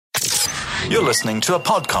You're listening to a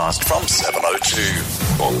podcast from 702.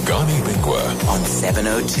 Bongani Bingwa on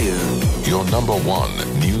 702. Your number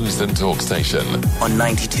one news and talk station. On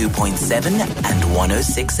 92.7 and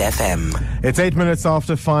 106 FM. It's 8 minutes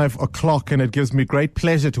after 5 o'clock, and it gives me great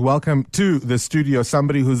pleasure to welcome to the studio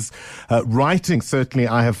somebody whose writing certainly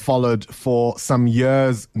I have followed for some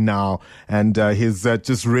years now, and he's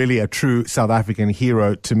just really a true South African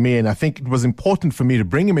hero to me. And I think it was important for me to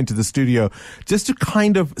bring him into the studio just to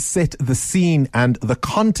kind of set the scene and the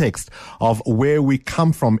context of where we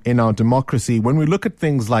come from in our democracy. When we look at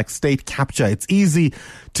things like state capture, it's easy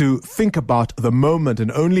to think about the moment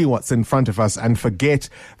and only what's in front of us and forget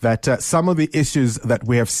that some of the issues that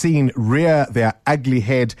we have seen rear their ugly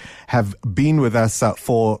head have been with us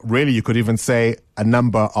for really, you could even say, a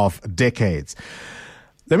number of decades.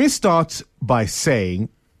 Let me start by saying,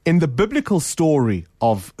 in the biblical story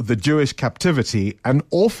of the Jewish captivity, an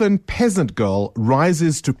orphan peasant girl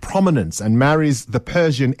rises to prominence and marries the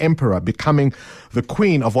Persian emperor, becoming the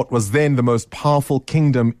queen of what was then the most powerful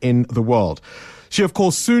kingdom in the world. She, of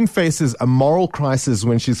course, soon faces a moral crisis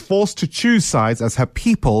when she's forced to choose sides as her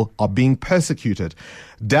people are being persecuted.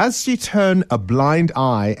 Does she turn a blind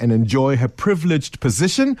eye and enjoy her privileged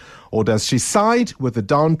position, or does she side with the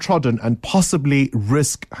downtrodden and possibly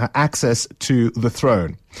risk her access to the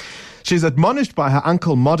throne? She's admonished by her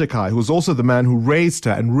uncle Mordecai, who's also the man who raised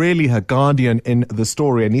her and really her guardian in the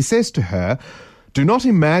story. And he says to her, "Do not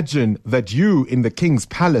imagine that you in the king's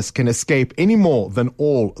palace can escape any more than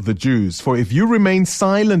all the Jews. For if you remain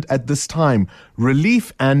silent at this time,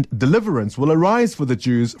 relief and deliverance will arise for the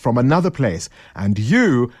Jews from another place, and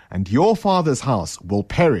you and your father's house will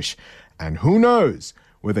perish. And who knows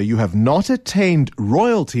whether you have not attained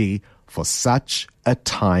royalty for such a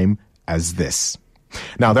time as this."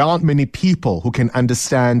 Now, there aren't many people who can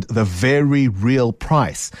understand the very real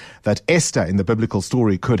price that Esther in the biblical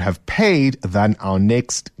story could have paid than our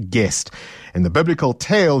next guest. In the biblical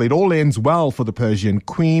tale, it all ends well for the Persian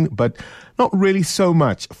queen, but not really so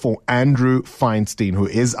much for Andrew Feinstein, who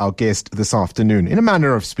is our guest this afternoon. In a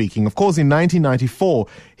manner of speaking, of course, in 1994,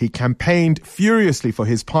 he campaigned furiously for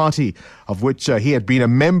his party, of which he had been a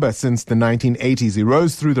member since the 1980s. He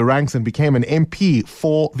rose through the ranks and became an MP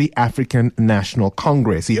for the African National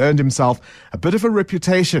Congress. He earned himself a bit of a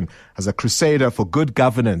reputation as a crusader for good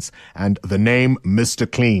governance and the name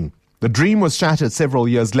Mr. Clean. The dream was shattered several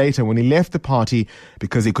years later when he left the party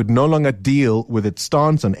because he could no longer deal with its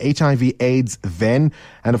stance on HIV/AIDS then,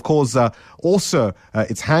 and of course also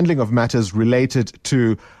its handling of matters related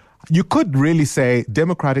to, you could really say,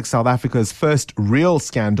 democratic South Africa's first real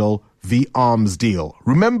scandal, the arms deal.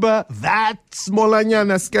 Remember that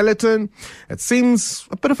Smolanyana skeleton? It seems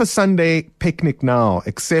a bit of a Sunday picnic now,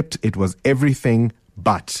 except it was everything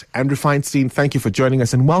but. Andrew Feinstein, thank you for joining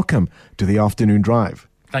us and welcome to the Afternoon Drive.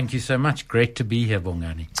 Thank you so much. Great to be here,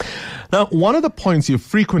 Bongani. Now, one of the points you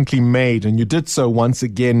frequently made, and you did so once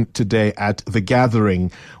again today at the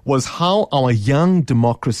gathering, was how our young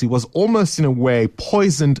democracy was almost in a way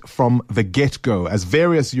poisoned from the get-go, as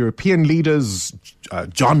various European leaders,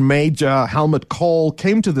 John Major, Helmut Kohl,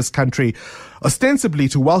 came to this country ostensibly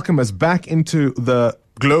to welcome us back into the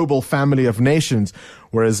global family of nations,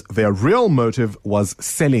 whereas their real motive was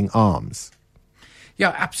selling arms.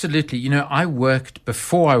 Yeah, absolutely. You know, I worked,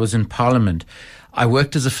 before I was in Parliament, I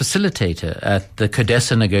worked as a facilitator at the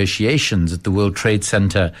CODESA negotiations at the World Trade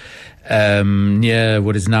Center near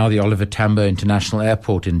what is now the Oliver Tambo International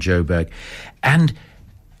Airport in Joburg. And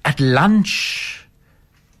at lunch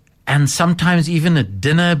and sometimes even at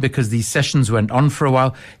dinner, because these sessions went on for a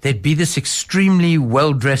while, there'd be this extremely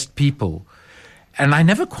well-dressed people. And I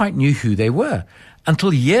never quite knew who they were.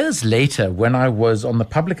 Until years later, when I was on the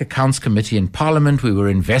Public Accounts Committee in Parliament, we were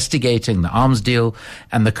investigating the arms deal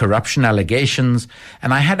and the corruption allegations,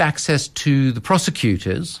 and I had access to the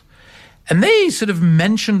prosecutors, and they sort of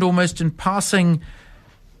mentioned almost in passing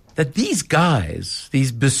that these guys,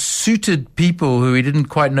 these besuited people who we didn't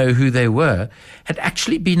quite know who they were, had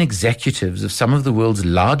actually been executives of some of the world's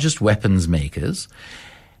largest weapons makers,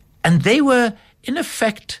 and they were, in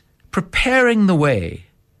effect, preparing the way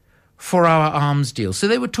for our arms deal. So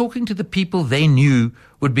they were talking to the people they knew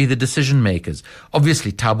would be the decision makers.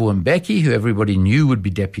 Obviously, Thabo Mbeki, who everybody knew would be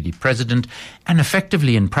deputy president, and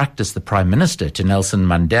effectively in practice the prime minister, to Nelson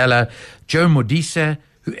Mandela, Joe Modise,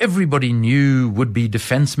 who everybody knew would be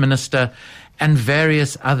defense minister, and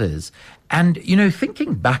various others. And, you know,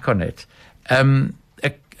 thinking back on it,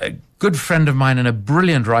 a good friend of mine and a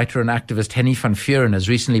brilliant writer and activist, Henny van Vuuren, has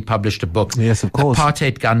recently published a book, Yes, of course.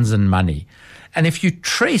 Apartheid, Guns and Money. And if you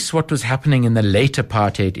trace what was happening in the late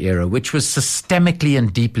apartheid era, which was systemically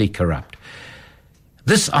and deeply corrupt,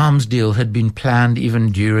 This arms deal had been planned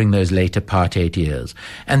even during those late apartheid years.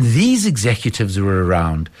 And these executives were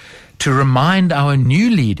around to remind our new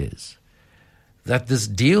leaders that this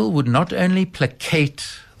deal would not only placate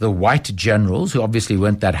the white generals, who obviously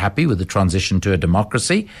weren't that happy with the transition to a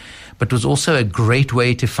democracy, but was also a great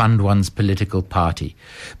way to fund one's political party.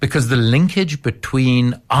 Because the linkage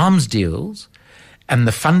between arms deals and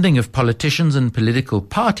the funding of politicians and political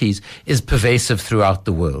parties is pervasive throughout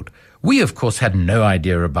the world. We, of course, had no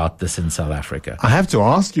idea about this in South Africa. I have to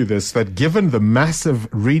ask you this, that given the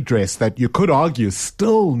massive redress that you could argue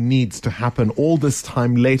still needs to happen all this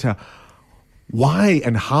time later, why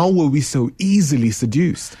and how were we so easily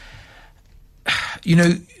seduced? You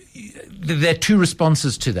know, there are two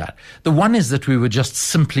responses to that. The one is that we were just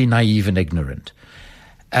simply naive and ignorant.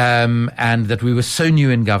 And that we were so new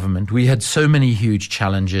in government, we had so many huge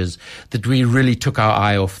challenges that we really took our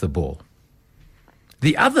eye off the ball.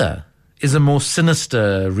 The other is a more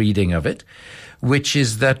sinister reading of it, which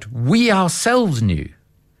is that we ourselves knew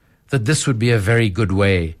that this would be a very good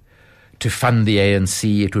way to fund the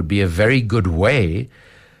ANC. It would be a very good way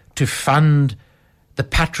to fund the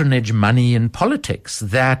patronage money in politics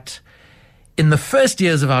that in the first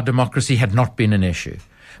years of our democracy had not been an issue.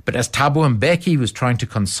 But as Thabo Mbeki was trying to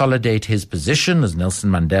consolidate his position as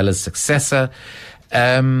Nelson Mandela's successor,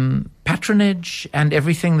 patronage and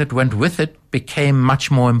everything that went with it became much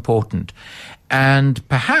more important. And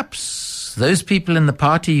perhaps those people in the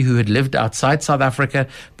party who had lived outside South Africa,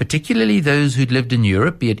 particularly those who'd lived in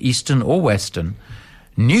Europe, be it Eastern or Western,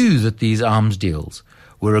 knew that these arms deals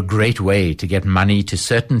were a great way to get money to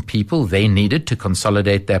certain people they needed to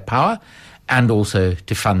consolidate their power and also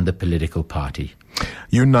to fund the political party.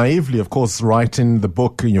 You naively, of course, write in the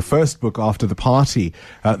book, in your first book after the party,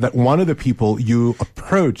 that one of the people you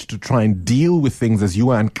approached to try and deal with things as you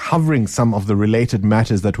were uncovering some of the related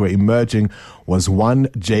matters that were emerging was one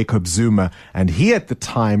Jacob Zuma. And he at the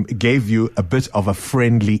time gave you a bit of a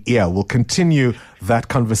friendly ear. We'll continue that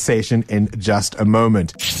conversation in just a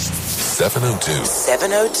moment. 702.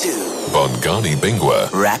 702. Bongani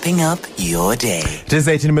Bingwa. Wrapping up your day. It is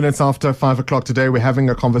 18 minutes after 5 o'clock today. We're having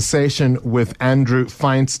a conversation with Andrew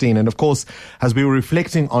Feinstein. And of course, as we were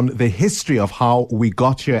reflecting on the history of how we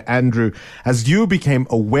got here, Andrew, as you became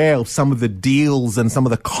aware of some of the deals and some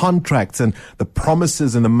of the contracts and the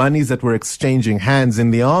promises and the monies that were exchanging hands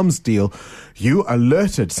in the arms deal, you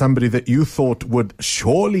alerted somebody that you thought would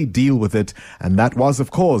surely deal with it. And that was,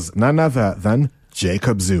 of course, none other than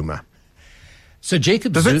Jacob Zuma. So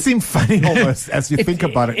Jacob Does it seem funny almost as you think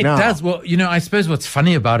about it now? It does. Well, you know, I suppose what's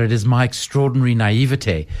funny about it is my extraordinary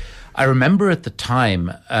naivete. I remember at the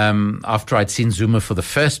time, after I'd seen Zuma for the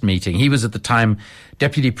first meeting, he was at the time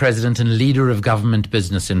deputy president and leader of government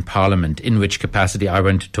business in Parliament, in which capacity I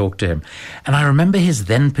went to talk to him. And I remember his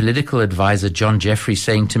then political advisor, John Jeffrey,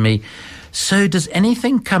 saying to me, "So does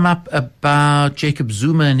anything come up about Jacob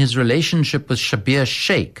Zuma and his relationship with Shabir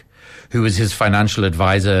Sheikh, who was his financial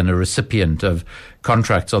advisor and a recipient of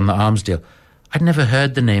contracts on the arms deal?" I'd never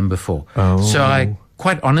heard the name before. So I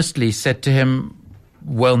quite honestly said to him,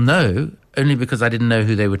 "Well, no, only because I didn't know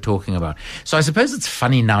who they were talking about." So I suppose it's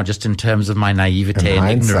funny now just in terms of my naivete and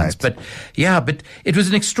ignorance. But yeah, but it was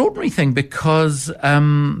an extraordinary thing because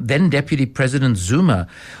then Deputy President Zuma,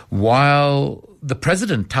 while the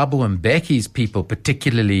president, Thabo Mbeki's people,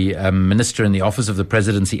 particularly Minister in the Office of the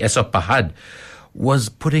Presidency, Esop Bahad, was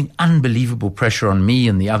putting unbelievable pressure on me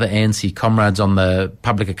and the other ANC comrades on the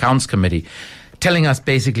Public Accounts Committee, telling us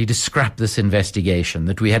basically to scrap this investigation,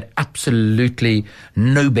 that we had absolutely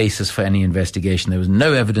no basis for any investigation. There was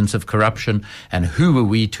no evidence of corruption, and who were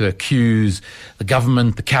we to accuse the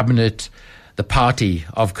government, the cabinet, the party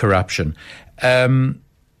of corruption?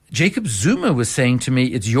 Jacob Zuma was saying to me,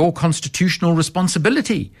 "It's your constitutional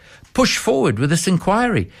responsibility. Push forward with this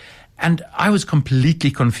inquiry." And I was completely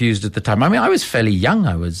confused at the time. I mean, I was fairly young.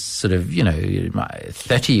 I was sort of,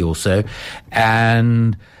 30 or so,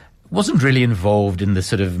 and wasn't really involved in the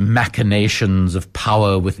sort of machinations of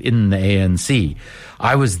power within the ANC.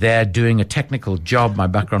 I was there doing a technical job. My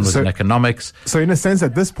background was in economics. So in a sense,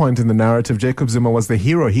 at this point in the narrative, Jacob Zuma was the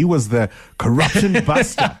hero. He was the corruption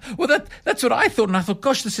buster. Well, that's what I thought. And I thought,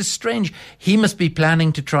 gosh, this is strange. He must be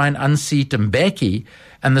planning to try and unseat Mbeki,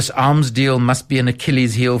 and this arms deal must be an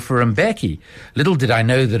Achilles heel for Mbeki. Little did I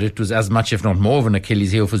know that it was as much, if not more, of an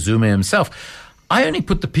Achilles heel for Zuma himself. I only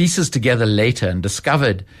put the pieces together later and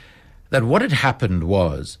discovered that what had happened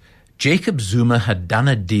was Jacob Zuma had done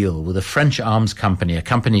a deal with a French arms company, a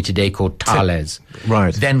company today called Thales,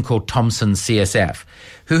 right, then called Thomson CSF,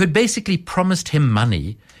 who had basically promised him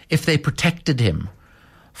money if they protected him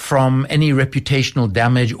from any reputational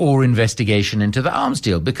damage or investigation into the arms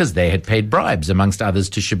deal because they had paid bribes, amongst others,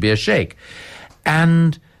 to Shabir Sheikh.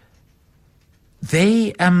 And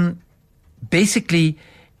they basically,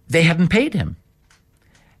 they hadn't paid him.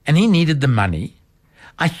 And he needed the money.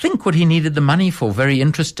 I think what he needed the money for, very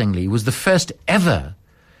interestingly, was the first ever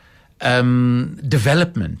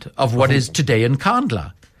development of what is today in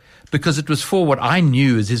Kandla, because it was for what I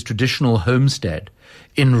knew as his traditional homestead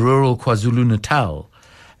in rural KwaZulu-Natal.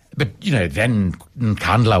 But, you know, then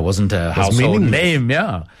Kandla wasn't a household name,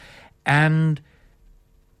 yeah. And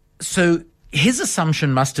so his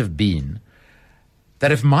assumption must have been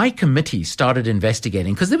that if my committee started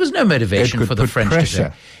investigating, because there was no motivation for the French to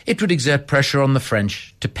pay, it would exert pressure on the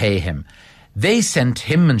French to pay him. They sent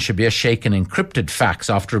him and Shabir Sheikh an encrypted fax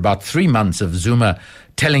after about 3 months of Zuma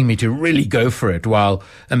telling me to really go for it, while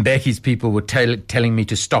Mbeki's people were telling me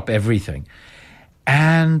to stop everything.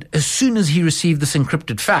 And as soon as he received this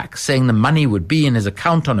encrypted fax saying the money would be in his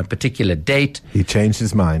account on a particular date, he changed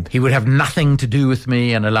his mind. He would have nothing to do with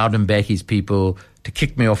me and allowed Mbeki's people to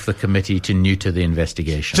kick me off the committee to neuter the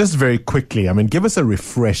investigation. Just very quickly, I mean, give us a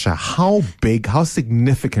refresher. How big, how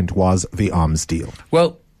significant was the arms deal?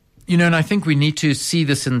 Well, you know, and I think we need to see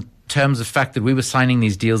this in terms of the fact that we were signing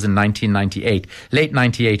these deals in 1998, late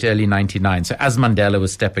 98, early 99. So as Mandela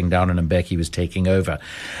was stepping down and Mbeki was taking over,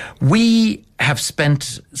 we have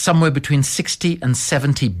spent somewhere between 60 and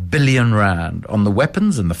 70 billion rand on the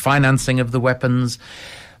weapons and the financing of the weapons,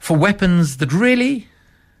 for weapons that really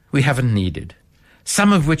we haven't needed,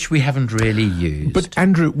 some of which we haven't really used. But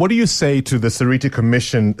Andrew, what do you say to the Sarita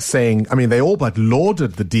Commission saying, I mean, they all but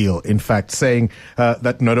lauded the deal, in fact, saying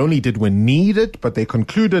that not only did we need it, but they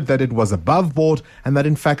concluded that it was above board and that,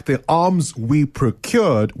 in fact, the arms we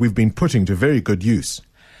procured, we've been putting to very good use.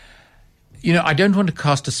 You know, I don't want to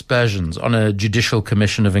cast aspersions on a judicial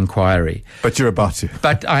commission of inquiry. But you're about to.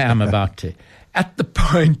 But I am about to. At the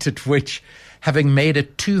point at which, having made a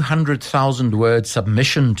 200,000-word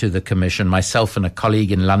submission to the commission, myself and a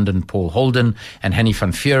colleague in London, Paul Holden, and Henny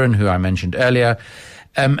van Vuren, who I mentioned earlier,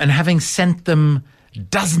 and having sent them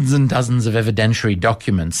dozens and dozens of evidentiary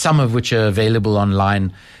documents, some of which are available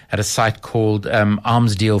online at a site called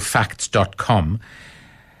armsdealfacts.com,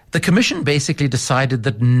 the commission basically decided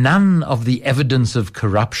that none of the evidence of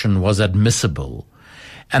corruption was admissible.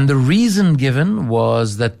 And the reason given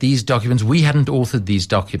was that these documents, we hadn't authored these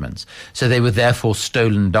documents, so they were therefore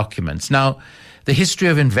stolen documents. Now, the history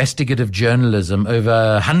of investigative journalism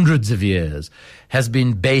over hundreds of years has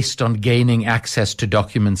been based on gaining access to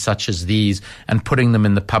documents such as these and putting them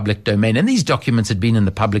in the public domain. And these documents had been in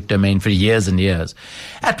the public domain for years and years,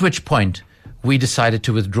 at which point we decided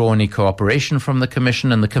to withdraw any cooperation from the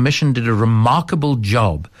commission, and the commission did a remarkable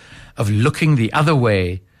job of looking the other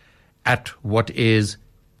way at what is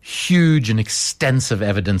huge and extensive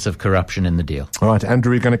evidence of corruption in the deal. All right,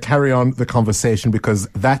 Andrew, we're going to carry on the conversation because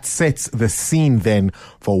that sets the scene then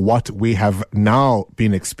for what we have now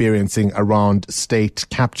been experiencing around state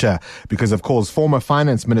capture. Because, of course, former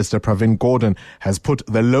Finance Minister Pravin Gordhan has put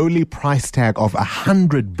the lowly price tag of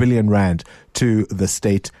 100 billion rand to the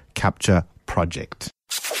state capture project.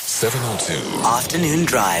 702. Afternoon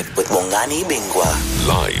Drive with Bongani Bingwa.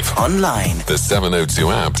 Live. Online. The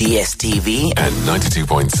 702 app. DSTV. And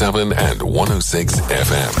 92.7 and 106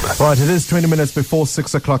 FM. Right, it is 20 minutes before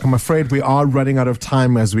 6 o'clock. I'm afraid we are running out of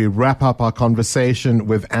time as we wrap up our conversation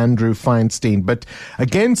with Andrew Feinstein. But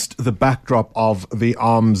against the backdrop of the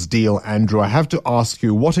arms deal, Andrew, I have to ask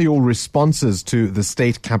you, what are your responses to the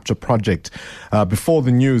state capture project? Before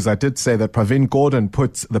the news, I did say that Pravin Gordhan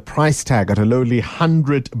puts the price tag at a lowly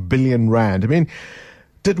 100 billion rand. I mean,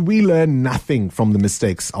 did we learn nothing from the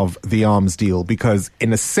mistakes of the arms deal? Because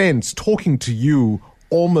in a sense, talking to you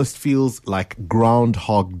almost feels like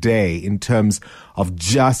Groundhog Day in terms of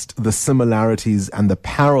just the similarities and the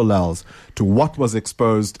parallels to what was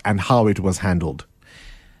exposed and how it was handled.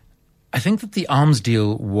 I think that the arms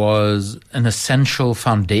deal was an essential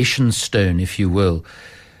foundation stone, if you will,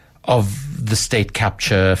 of the state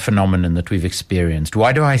capture phenomenon that we've experienced.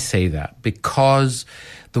 Why do I say that? Because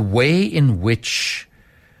the way in which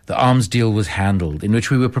the arms deal was handled, in which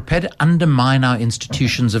we were prepared to undermine our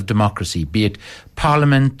institutions of democracy, be it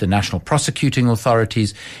Parliament, the national prosecuting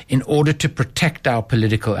authorities, in order to protect our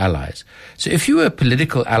political allies. So if you were a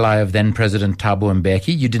political ally of then President Thabo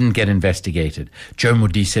Mbeki, you didn't get investigated. Joe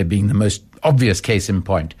Modise being the most obvious case in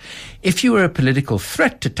point. If you were a political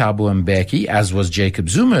threat to Thabo Mbeki, as was Jacob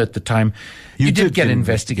Zuma at the time, you did get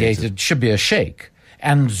investigated. Shabir Sheikh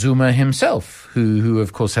and Zuma himself, who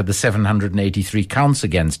of course had the 783 counts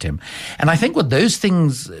against him. And I think what those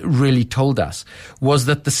things really told us was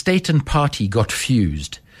that the state and party got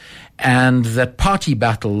fused. and that party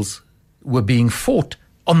battles were being fought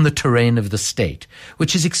on the terrain of the state,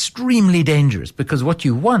 which is extremely dangerous, because what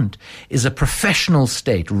you want is a professional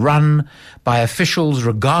state run by officials,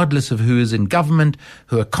 regardless of who is in government,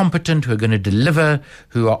 who are competent, who are going to deliver,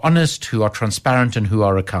 who are honest, who are transparent, and who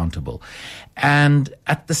are accountable. And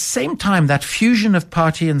at the same time, that fusion of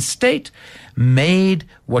party and state made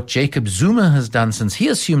what Jacob Zuma has done since he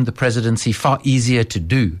assumed the presidency far easier to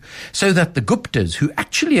do, so that the Guptas, who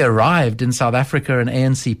actually arrived in South Africa and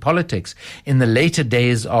ANC politics in the later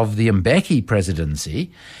days of the Mbeki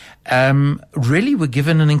presidency, really were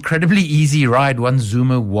given an incredibly easy ride once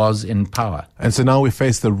Zuma was in power. And so now we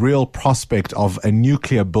face the real prospect of a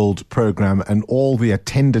nuclear build program and all the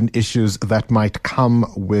attendant issues that might come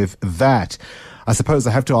with that. I suppose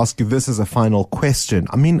I have to ask you this as a final question.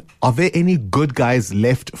 I mean, are there any good guys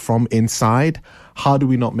left from inside? How do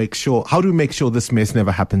we make sure this mess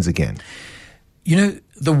never happens again? You know,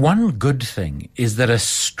 the one good thing is that a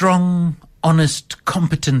strong, honest,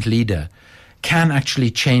 competent leader can actually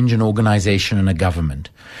change an organization and a government.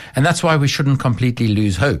 And that's why we shouldn't completely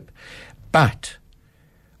lose hope. But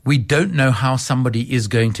we don't know how somebody is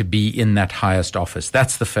going to be in that highest office.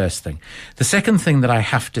 That's the first thing. The second thing that I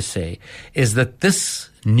have to say is that this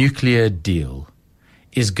nuclear deal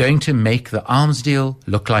is going to make the arms deal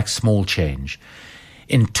look like small change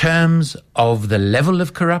in terms of the level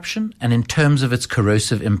of corruption and in terms of its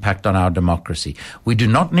corrosive impact on our democracy. We do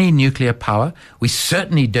not need nuclear power. We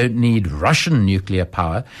certainly don't need Russian nuclear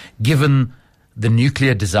power, given the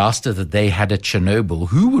nuclear disaster that they had at Chernobyl.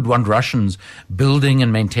 Who would want Russians building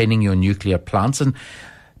and maintaining your nuclear plants? And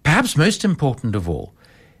perhaps most important of all,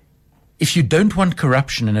 if you don't want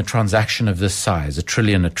corruption in a transaction of this size, $1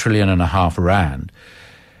 trillion, $1.5 trillion rand,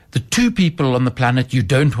 the two people on the planet you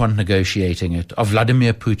don't want negotiating it are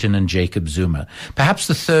Vladimir Putin and Jacob Zuma. Perhaps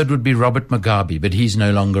the third would be Robert Mugabe, but he's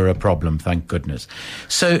no longer a problem, thank goodness.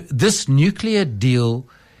 So this nuclear deal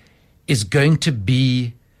is going to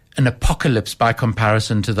be an apocalypse by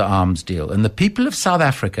comparison to the arms deal. And the people of South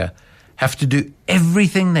Africa have to do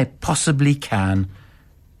everything they possibly can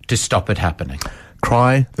to stop it happening.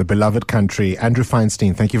 Cry, the beloved country. Andrew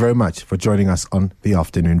Feinstein, thank you very much for joining us on The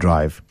Afternoon Drive.